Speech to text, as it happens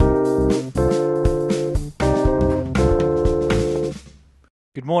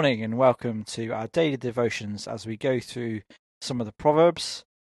morning and welcome to our daily devotions as we go through some of the Proverbs,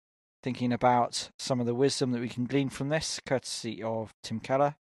 thinking about some of the wisdom that we can glean from this, courtesy of Tim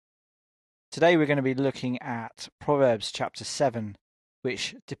Keller. Today we're going to be looking at Proverbs chapter 7,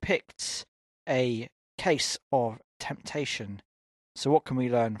 which depicts a case of temptation. So what can we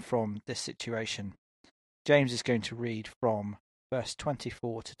learn from this situation? James is going to read from verse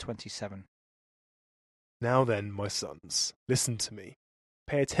 24 to 27. Now then, my sons, listen to me.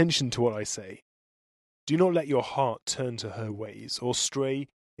 Pay attention to what I say. Do not let your heart turn to her ways or stray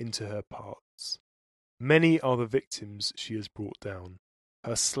into her paths. Many are the victims she has brought down.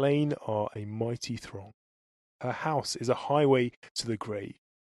 Her slain are a mighty throng. Her house is a highway to the grave,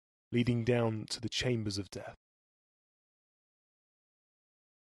 leading down to the chambers of death.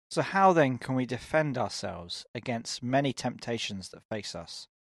 So how then can we defend ourselves against many temptations that face us,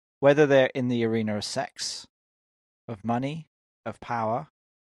 whether they're in the arena of sex, of money, of power,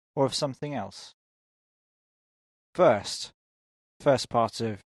 or of something else? First part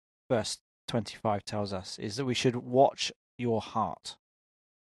of verse 25 tells us is that we should watch your heart.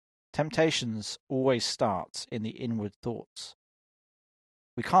 Temptations always start in the inward thoughts.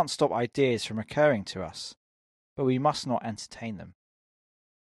 We can't stop ideas from occurring to us, but we must not entertain them.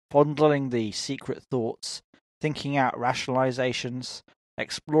 Fondling the secret thoughts, thinking out rationalizations,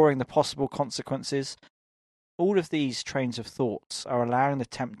 exploring the possible consequences, all of these trains of thoughts are allowing the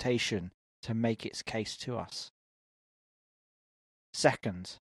temptation to make its case to us.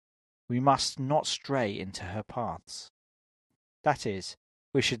 Second, we must not stray into her paths. That is,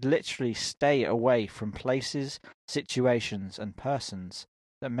 we should literally stay away from places, situations, and persons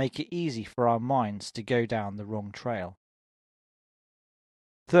that make it easy for our minds to go down the wrong trail.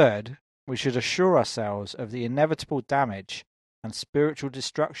 Third, we should assure ourselves of the inevitable damage and spiritual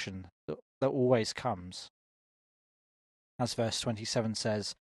destruction that always comes. As verse 27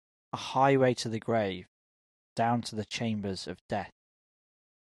 says, a highway to the grave, down to the chambers of death.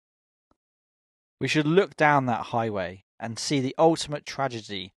 We should look down that highway and see the ultimate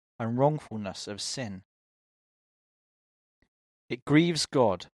tragedy and wrongfulness of sin. It grieves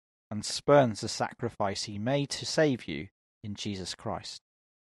God and spurns the sacrifice he made to save you in Jesus Christ.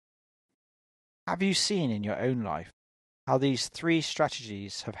 Have you seen in your own life how these three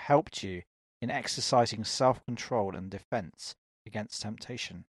strategies have helped you in exercising self-control and defense against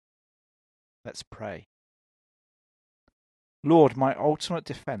temptation? Let's pray. Lord, my ultimate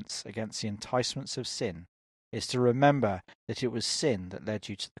defense against the enticements of sin is to remember that it was sin that led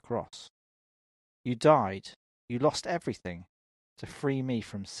you to the cross. You died, you lost everything to free me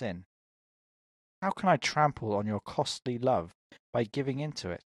from sin. How can I trample on your costly love by giving into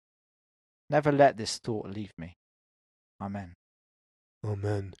it? Never let this thought leave me. Amen.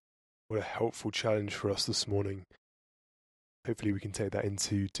 Amen. What a helpful challenge for us this morning. Hopefully we can take that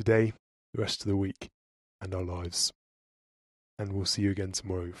into today, the rest of the week, and our lives. And we'll see you again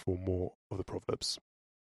tomorrow for more of the Proverbs.